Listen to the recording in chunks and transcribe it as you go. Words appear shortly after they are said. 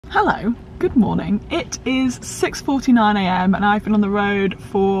Hello, good morning. It is 6:49 AM and I've been on the road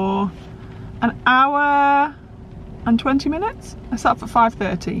for an hour and 20 minutes. I set up at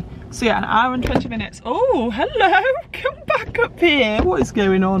 5:30. So yeah, an hour and 20 minutes. Oh, hello, come back up here. What is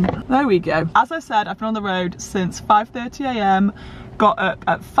going on? There we go. As I said, I've been on the road since 5:30 AM, got up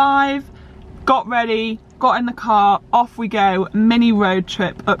at 5, got ready, got in the car, off we go, mini road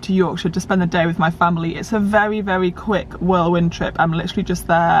trip up to Yorkshire to spend the day with my family. It's a very, very quick whirlwind trip. I'm literally just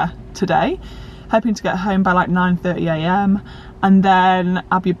there today, hoping to get home by like 9:30 AM, and then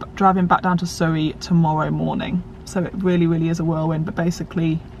I'll be driving back down to Surrey tomorrow morning. So it really, really is a whirlwind, but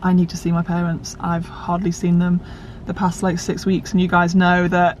basically I need to see my parents. I've hardly seen them the past like 6 weeks, and you guys know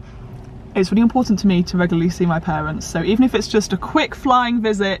that it's really important to me to regularly see my parents. So even if it's just a quick flying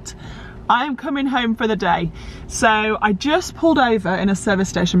visit, I am coming home for the day. So I just pulled over in a service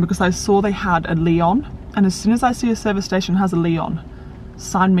station because I saw they had a Leon, and as soon as I see a service station has a Leon,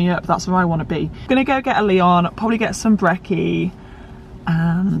 sign me up, that's where I want to be. I'm gonna go get a Leon, probably get some brekkie,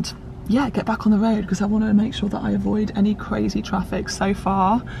 and yeah, get back on the road because I want to make sure that I avoid any crazy traffic. So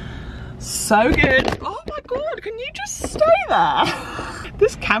far, so good. Oh my god, can you just stay there?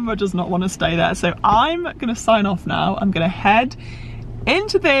 This camera does not want to stay there, so I'm gonna sign off now. I'm gonna head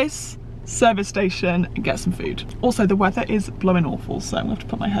into this service station and get some food. Also, the weather is blowing awful, so I'm gonna have to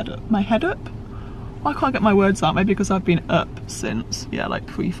put my head up. I can't get my words out, maybe because I've been up since, yeah, like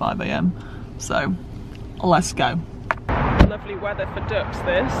pre-5 AM. So let's go. Lovely weather for ducks,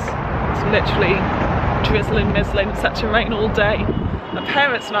 this. It's literally drizzling, mizzling, set to rain all day. My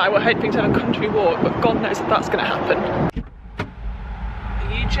parents and I were hoping to have a country walk, but God knows if that's gonna happen.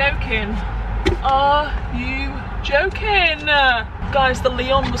 Are you joking? Are you joking? Guys, the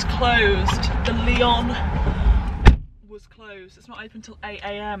Leon was closed. The Leon was closed. It's not open until 8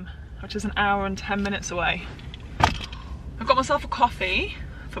 AM, which is an hour and 10 minutes away. I've got myself a coffee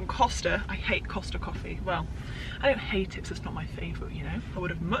from Costa. I hate Costa coffee. Well, I don't hate it because it's not my favourite, you know. I would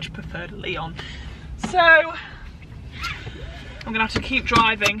have much preferred a Leon. So I'm gonna have to keep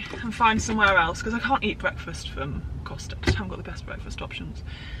driving and find somewhere else because I can't eat breakfast from Costa. I just haven't got the best breakfast options.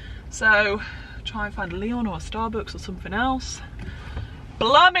 So try and find a Leon or a Starbucks or something else.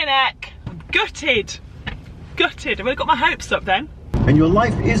 Blimey neck! I'm gutted! Gutted. I've really got my hopes up then. And your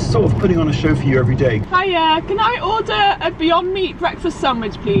life is sort of putting on a show for you every day. Hiya, can I order a Beyond Meat breakfast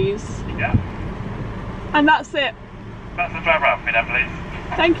sandwich, please? Yeah. And that's it. That's the driver outfit, please.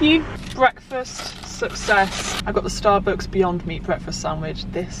 Thank you. Breakfast success. I got the Starbucks Beyond Meat breakfast sandwich.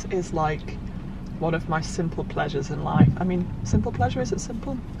 This is like one of my simple pleasures in life. I mean, simple pleasure, is it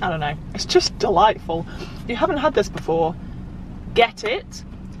simple? I don't know. It's just delightful. If you haven't had this before, get it.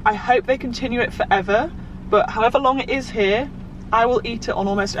 I hope they continue it forever, but however long it is here, I will eat it on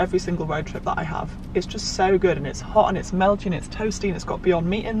almost every single road trip that I have. It's just so good, and it's hot and it's melty and it's toasty and it's got Beyond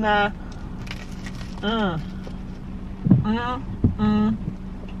Meat in there. Hello! Hello!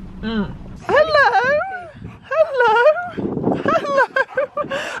 Hello!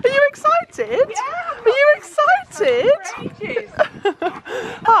 Are you excited? Yeah! Are you excited?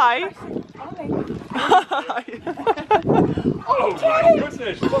 Hi! Hi! Oh my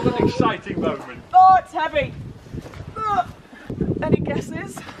goodness, what an exciting moment. Oh, it's heavy! Oh. Any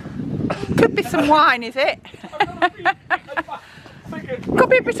guesses? Could be some wine, is it? Could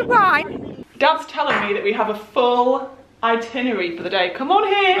be a bit of wine. Dad's telling me that we have a full itinerary for the day. Come on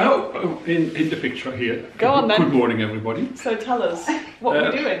here! Oh, in the picture here. Go on then. Good morning, everybody. So tell us, what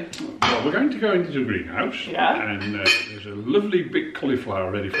we're doing. Well, we're going to go into the greenhouse. Yeah. And there's a lovely big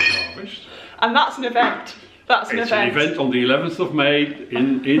cauliflower ready for harvest. And that's an event. That's an It's event. an event on the 11th of May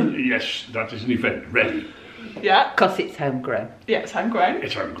yes, that is an event, ready. Yeah. Because it's homegrown. Yeah, it's homegrown.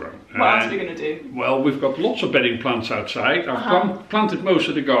 It's homegrown. What else are we going to do? Well, we've got lots of bedding plants outside. I've planted most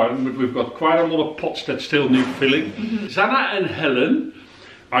of the garden, but we've got quite a lot of pots that still need filling. Zanna and Helen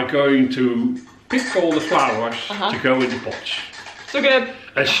are going to pick all the flowers to go in the pots. So we're going to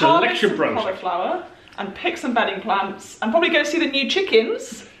A selection harvest process. cauliflower and pick some bedding plants and probably go see the new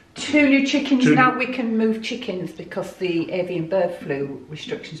chickens. 2 new chickens. Now we can move chickens because the avian bird flu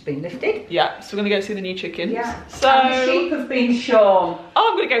restriction's been lifted. Yeah, so we're going to go see the new chickens. Yeah. So And the sheep have been shorn. Oh,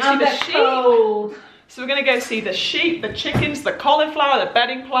 I'm going to go see the sheep. Cold. So we're going to go see the sheep, the chickens, the cauliflower, the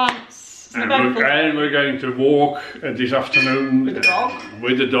bedding plants. And we're going to walk this afternoon With the dog.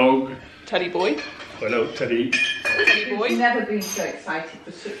 With the dog. Teddy boy. Hello, Teddy. Teddy boy. He's never been so excited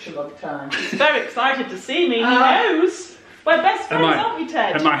for such a long time. He's very excited to see me. He knows. We're best friends, aren't we,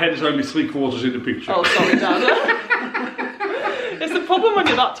 Ted? And my head is only 3/4 in the picture. Oh, sorry, Dad. It's the problem when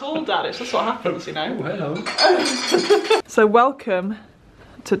you're that tall, Dad. It's just what happens, you know. Oh, hello. So welcome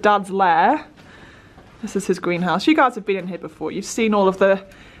to Dad's lair. This is his greenhouse. You guys have been in here before. You've seen all of the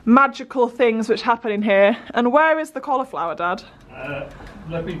magical things which happen in here. And where is the cauliflower, Dad?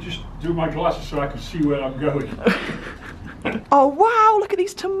 Let me just do my glasses so I can see where I'm going. Oh wow, look at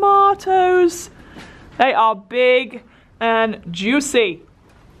these tomatoes. They are big and juicy.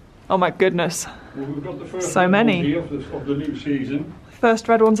 Oh my goodness. Well, we've got the first so many here of the new season. First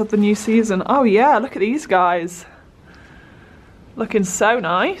red ones of the new season. Oh yeah, look at these guys. Looking so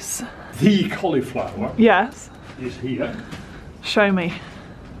nice. The cauliflower. Yes. Is here. Show me.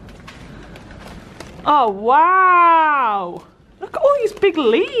 Oh wow! Look at all these big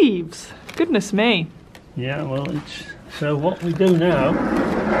leaves. Goodness me. Yeah, well, so what we do now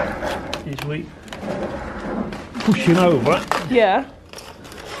is we push him over. Yeah.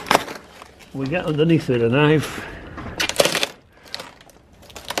 We get underneath with a knife.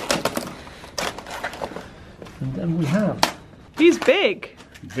 And then we have. He's big.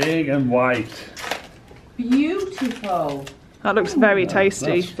 Big and white. Beautiful. That looks very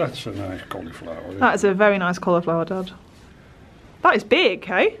tasty. That's a nice cauliflower. That is a very nice cauliflower, Dad. That is big,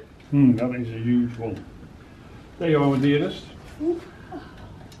 hey? That is a huge one. There you are, my dearest.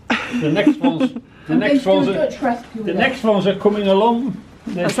 The next ones are coming along.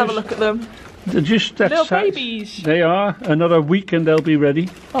 Let's have a look at them. They're just that Little size. babies. They are. Another week and they'll be ready.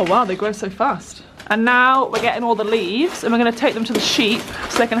 Oh wow, they grow so fast. And now we're getting all the leaves and we're going to take them to the sheep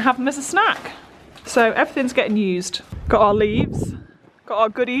so they can have them as a snack. So everything's getting used. Got our leaves, got our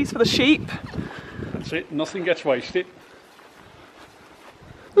goodies for the sheep. That's it, nothing gets wasted.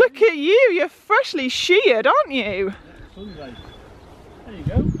 Look at you, you're freshly sheared, aren't you? Sunday. There you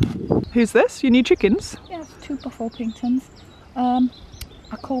go. Who's this? Your new chickens? Yes, 2 Buffalo Pingtons.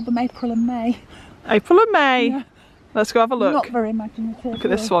 I call them April and May. April and May. Yeah. Let's go have a look. Not very imaginative. Look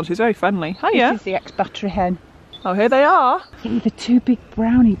at this one, she's very friendly. Hiya. This is the ex-battery hen. Oh, here they are. These are 2 big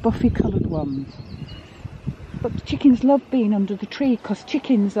brownie buffy coloured ones. But the chickens love being under the tree because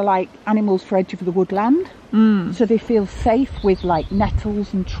chickens are like animals for edge of the woodland. So they feel safe with like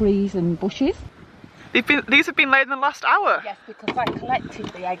nettles and trees and bushes. These have been laid in the last hour? Yes, because I collected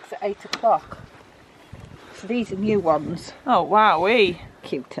the eggs at 8 o'clock. So these are new ones. Oh, wowee.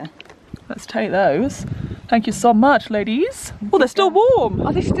 Cuter. Let's take those. Thank you so much, ladies. Oh, they're still warm.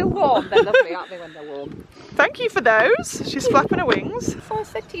 Oh, they're still warm. They're lovely, aren't they, when they're warm? Thank you for those. She's flapping her wings. So I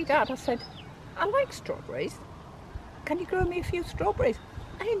said to your dad, I said, I like strawberries. Can you grow me a few strawberries?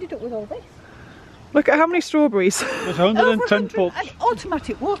 I ended up with all this. Look at how many strawberries. There's 110 pots. An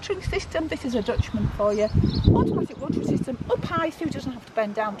automatic watering system. This is a Dutchman for you. Automatic watering system up high so he doesn't have to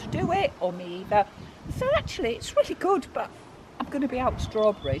bend down to do it, or me either. So actually it's really good, but I'm going to be out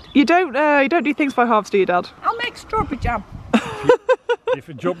strawberried. You don't do things by halves, do you, Dad? I'll make strawberry jam. If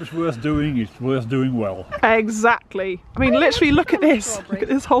a job is worth doing, it's worth doing well. Exactly. I mean, literally look at this. Look at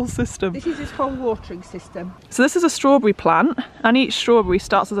this whole system. This is his whole watering system. So this is a strawberry plant, and each strawberry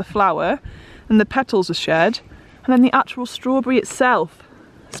starts as a flower, and the petals are shed, and then the actual strawberry itself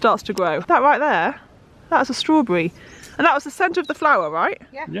starts to grow. That right there, that's a strawberry. And that was the centre of the flower, right?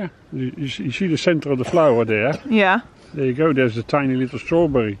 Yeah. You see the centre of the flower there? Yeah. There you go, there's a tiny little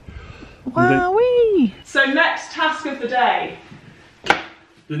strawberry. Wowee! So next task of the day.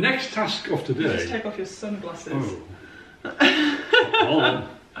 The next task of the day... Just take off your sunglasses. Oh.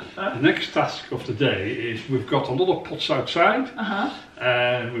 The next task of the day is we've got a lot of pots outside.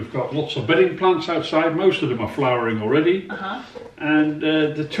 And we've got lots of bedding plants outside. Most of them are flowering already. And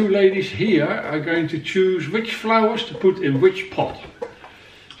the 2 ladies here are going to choose which flowers to put in which pot.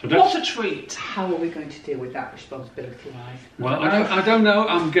 So what a treat! How are we going to deal with that responsibility-wise? Well, I don't know.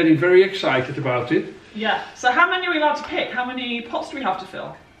 I'm getting very excited about it. Yeah. So how many are we allowed to pick? How many pots do we have to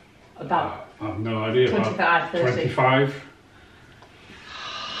fill? About I have no idea. 25, 30. 25.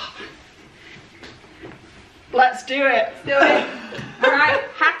 Let's do it. Do it. All right,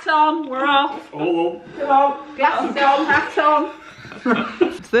 hat on, we're off. Oh, Come on, glasses on, hat on.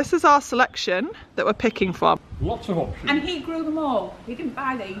 So this is our selection that we're picking from. lots of options. And he grew them all. He didn't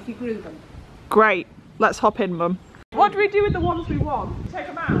buy these, he grew them. Great. Let's hop in, Mum. What do we do with the ones we want? Take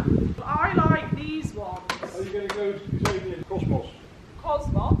them out. I like these ones. Are you going to go to Cosmos?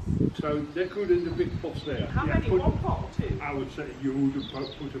 Cosmos. So they're good in the big pots there. How many? Put, 1 pot or 2? I would say you would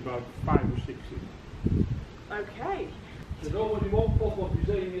put about 5 or 6 in. Okay. There's already 1 pot of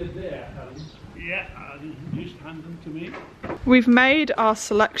azaleas there, Helen. Yeah, just hand them to me. We've made our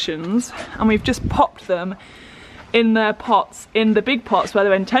selections and we've just popped them in their pots, in the big pots where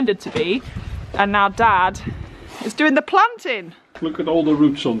they're intended to be. And now Dad is doing the planting. Look at all the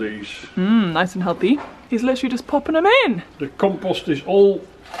roots on these. Nice and healthy. He's literally just popping them in. The compost is all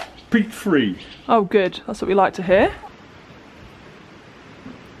peat free. Oh good, that's what we like to hear.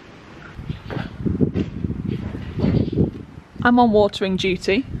 I'm on watering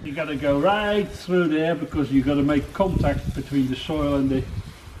duty. You got to go right through there because you got to make contact between the soil and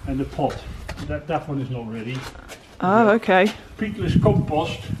the pot. That one is not ready. Oh, okay. Peatless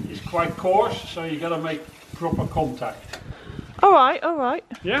compost is quite coarse, so you got to make proper contact. All right, all right.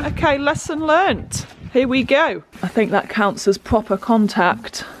 Yeah. Okay, lesson learnt. Here we go. I think that counts as proper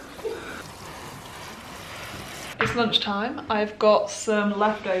contact. It's lunchtime. I've got some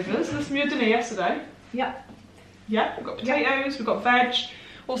leftovers. This was your dinner yesterday. Yeah. Yeah, we've got potatoes, we've got veg,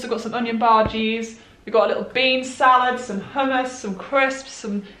 also got some onion bhajis, we've got a little bean salad, some hummus, some crisps,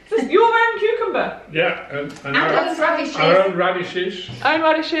 some... Is this your own cucumber? Yeah, and And radishes. our own radishes. Own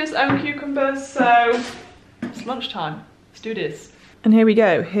radishes, own cucumbers, so it's lunchtime. Let's do this. And here we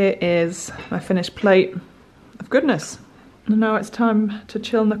go. Here is my finished plate of goodness. And now it's time to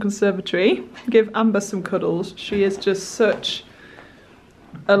chill in the conservatory. Give Amber some cuddles. She is just such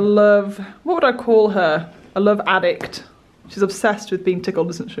a love... What would I call her? A love addict. She's obsessed with being tickled,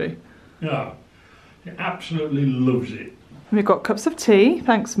 isn't she? Yeah, she absolutely loves it. And we've got cups of tea,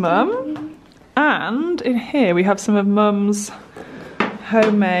 thanks Mum. And in here we have some of Mum's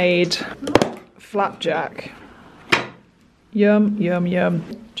homemade flapjack. Yum, yum, yum.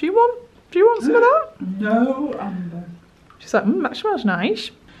 Do you want some of that? No, Amber. She's like, that smells nice.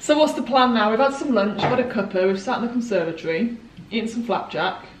 So what's the plan now? We've had some lunch, we've had a cuppa, we've sat in the conservatory, eaten some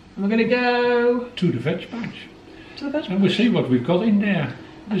flapjack. And we're going to go... To the veg patch. To the veg patch. And we'll see what we've got in there.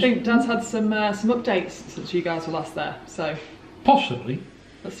 I think Dad's had some updates since you guys were last there, so... Possibly.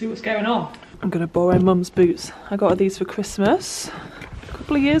 Let's see what's going on. I'm going to borrow Mum's boots. I got her these for Christmas a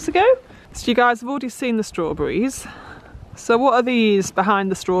couple of years ago. So you guys have already seen the strawberries. So what are these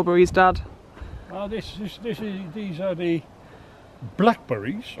behind the strawberries, Dad? These are the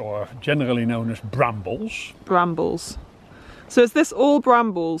blackberries, or generally known as brambles. Brambles. So is this all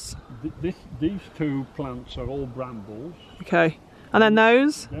brambles? These two plants are all brambles. Okay. And then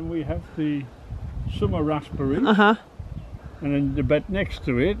those? Then we have the summer raspberries. Uh-huh. And then the bed next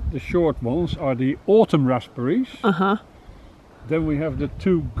to it, the short ones, are the autumn raspberries. Uh-huh. Then we have the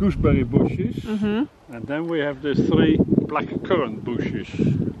 2 gooseberry bushes. Mm-hmm. And then we have the 3 black currant bushes.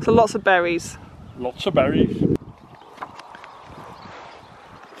 So lots of berries. Lots of berries.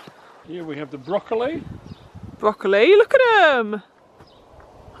 Here we have the broccoli. Broccoli, look at them!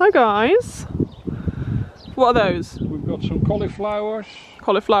 Hi guys. What are those? We've got some cauliflowers.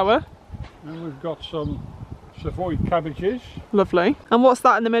 Cauliflower. And we've got some Savoy cabbages. Lovely. And what's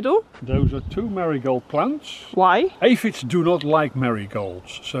that in the middle? Those are 2 marigold plants. Why? Aphids do not like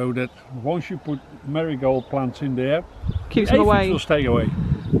marigolds, so that once you put marigold plants in there, Keeps them aphids away. will stay away.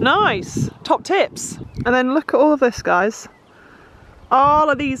 Nice. Top tips. And then look at all of this, guys. All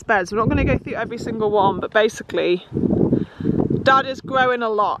of these beds. We're not going to go through every single one, but basically, Dad is growing a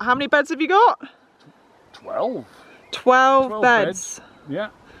lot. How many beds have you got? 12. 12 beds. Yeah.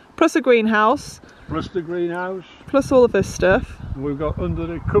 Plus a greenhouse. Plus the greenhouse. Plus all of this stuff. And we've got under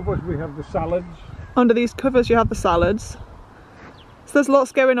the covers we have the salads. Under these covers you have the salads. So there's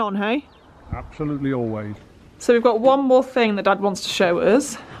lots going on, hey? Absolutely always. So we've got one more thing that Dad wants to show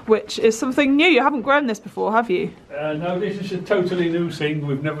us, which is something new. You haven't grown this before, have you? No, this is a totally new thing.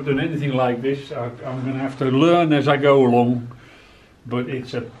 We've never done anything like this. I'm going to have to learn as I go along. But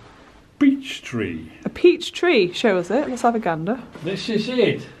it's a peach tree. A peach tree. Show us it. Let's have a gander. This is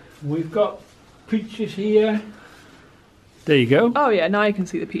it. We've got peaches here. There you go. Oh yeah, now you can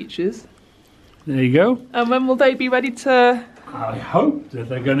see the peaches. There you go. And when will they be ready to... I hope that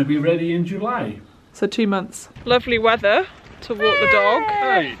they're going to be ready in July. So 2 months. Lovely weather to walk the dog.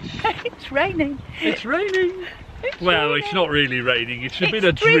 Hey, It's raining. it's raining. Well, it's not really raining. It's a bit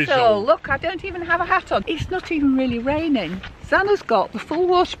of drizzle. drizzle. Look, I don't even have a hat on. It's not even really raining. Zanna's got the full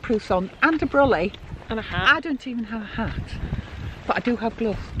waterproofs on and a brolly. And a hat. I don't even have a hat. But I do have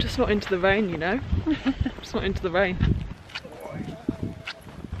gloves. Just not into the rain, you know. Just not into the rain.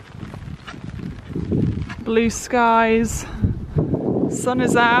 Blue skies. Sun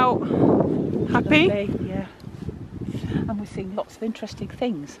is out. Happy? Lovely, yeah. And we've seen lots of interesting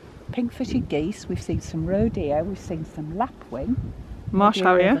things. Pink-footed geese, we've seen some roe deer, we've seen some lapwing. Marsh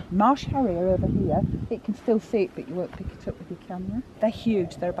harrier. Marsh harrier over here. It can still see it, but you won't pick it up with your camera. They're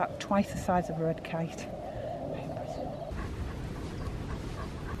huge. They're about twice the size of a red kite. Very impressive.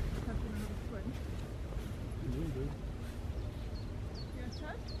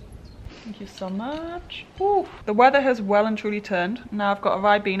 Thank you so much. Ooh, the weather has well and truly turned. Now I've got a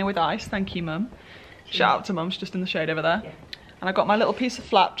Ribena with ice. Thank you, Mum. Shout out to Mum. She's just in the shade over there. Yeah. And I got my little piece of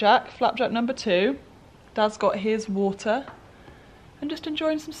flapjack. Flapjack number 2. Dad's got his water. And just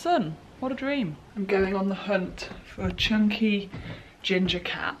enjoying some sun. What a dream. I'm going on the hunt for a chunky ginger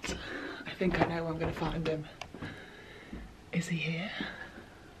cat. I think I know where I'm going to find him. Is he here?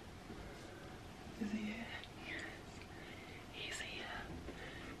 Is he here? He's here.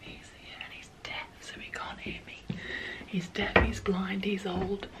 He's here and he's deaf, so he can't hear me. He's deaf, he's blind, he's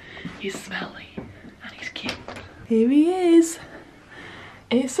old, he's smelly, and he's cute. Here he is.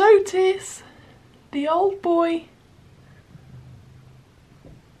 It's Otis, the old boy.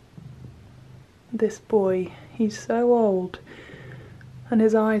 This boy, he's so old, and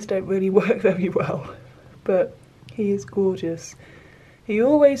his eyes don't really work very well, but he is gorgeous. He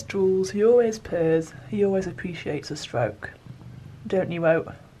always drools, he always purrs, he always appreciates a stroke. Don't you,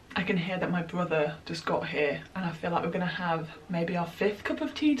 Oat? I can hear that my brother just got here, and I feel like we're gonna have maybe our 5th cup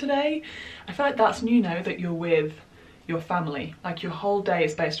of tea today. I feel like that's new now that you're with your family. Like your whole day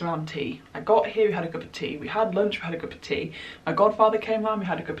is based around tea. I got here, we had a cup of tea. We had lunch, we had a cup of tea. My godfather came round, we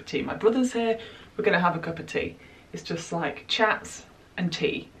had a cup of tea. My brother's here, we're gonna have a cup of tea. It's just like chats and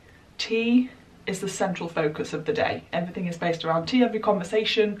tea. Tea is the central focus of the day. Everything is based around tea. Every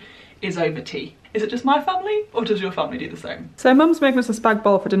conversation is over tea. Is it just my family, or does your family do the same? So Mum's making us a spag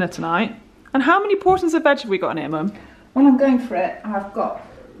bol for dinner tonight. And how many portions of veg have we got in here, Mum? Well, I'm going for it. I've got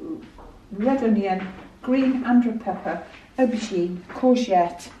red onion, green andrew pepper, aubergine,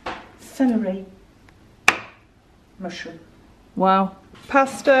 courgette, celery, mushroom. Wow.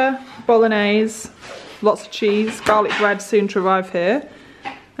 Pasta, bolognese, lots of cheese, garlic bread soon to arrive here,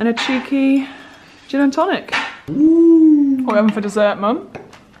 and a cheeky gin and tonic. Ooh. What are we having for dessert, Mum?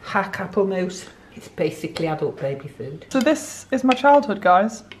 Hack apple mousse. It's basically adult baby food. So this is my childhood,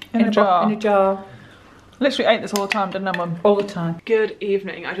 guys, in a jar. In a jar. Literally ate this all the time, didn't I, Mum? All the time. Good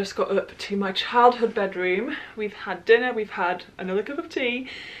evening. I just got up to my childhood bedroom. We've had dinner, we've had another cup of tea,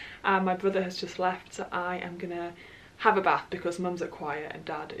 and my brother has just left, so I am gonna have a bath because Mum's at quiet and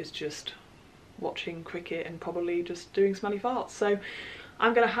Dad is just watching cricket and probably just doing smelly farts. So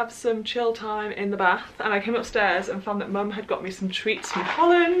I'm gonna have some chill time in the bath, and I came upstairs and found that Mum had got me some treats from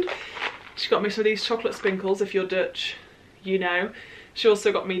Holland. She got me some of these chocolate sprinkles. If you're Dutch, you know. She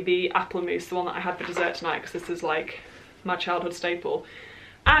also got me the apple mousse, the one that I had for dessert tonight, because this is like my childhood staple.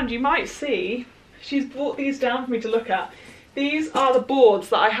 And you might see, she's brought these down for me to look at. These are the boards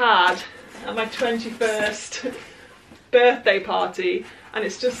that I had at my 21st birthday party, and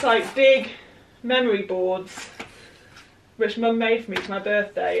it's just like big memory boards which Mum made for me to my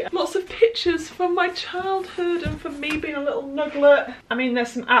birthday. Lots of pictures from my childhood and from me being a little nuglet. I mean,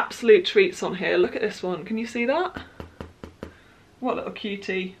 there's some absolute treats on here. Look at this one, can you see that? What little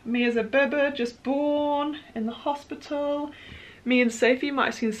cutie. Me as a bubba, just born in the hospital. Me and Sophie, you might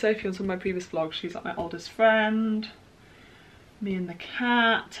have seen Sophie on some of my previous vlogs. She's like my oldest friend. Me and the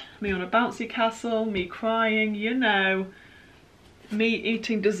cat. Me on a bouncy castle. Me crying, you know. Me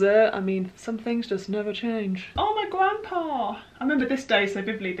eating dessert. I mean, some things just never change. Oh, my grandpa. I remember this day so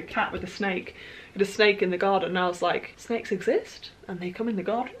vividly, the cat with the snake. With a snake in the garden, and I was like, snakes exist and they come in the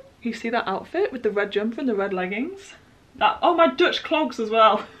garden? You see that outfit with the red jumper and the red leggings? That, oh, my Dutch clogs as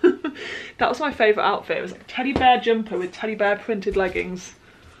well. That was my favourite outfit. It was like a teddy bear jumper with teddy bear printed leggings.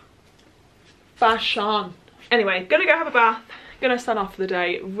 Fashion. Anyway, gonna go have a bath. Gonna sign off for the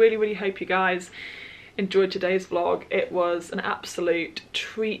day. Really hope you guys enjoyed today's vlog. It was an absolute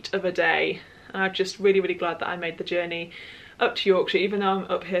treat of a day. And I'm just really glad that I made the journey up to Yorkshire. Even though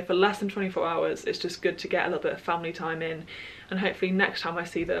I'm up here for less than 24 hours, it's just good to get a little bit of family time in. And hopefully next time I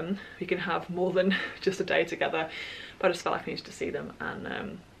see them, we can have more than just a day together. But I just felt like I needed to see them,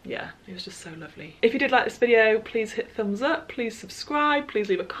 and yeah, it was just so lovely. If you did like this video, please hit thumbs up, please subscribe, please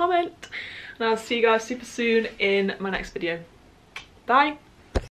leave a comment, and I'll see you guys super soon in my next video. Bye!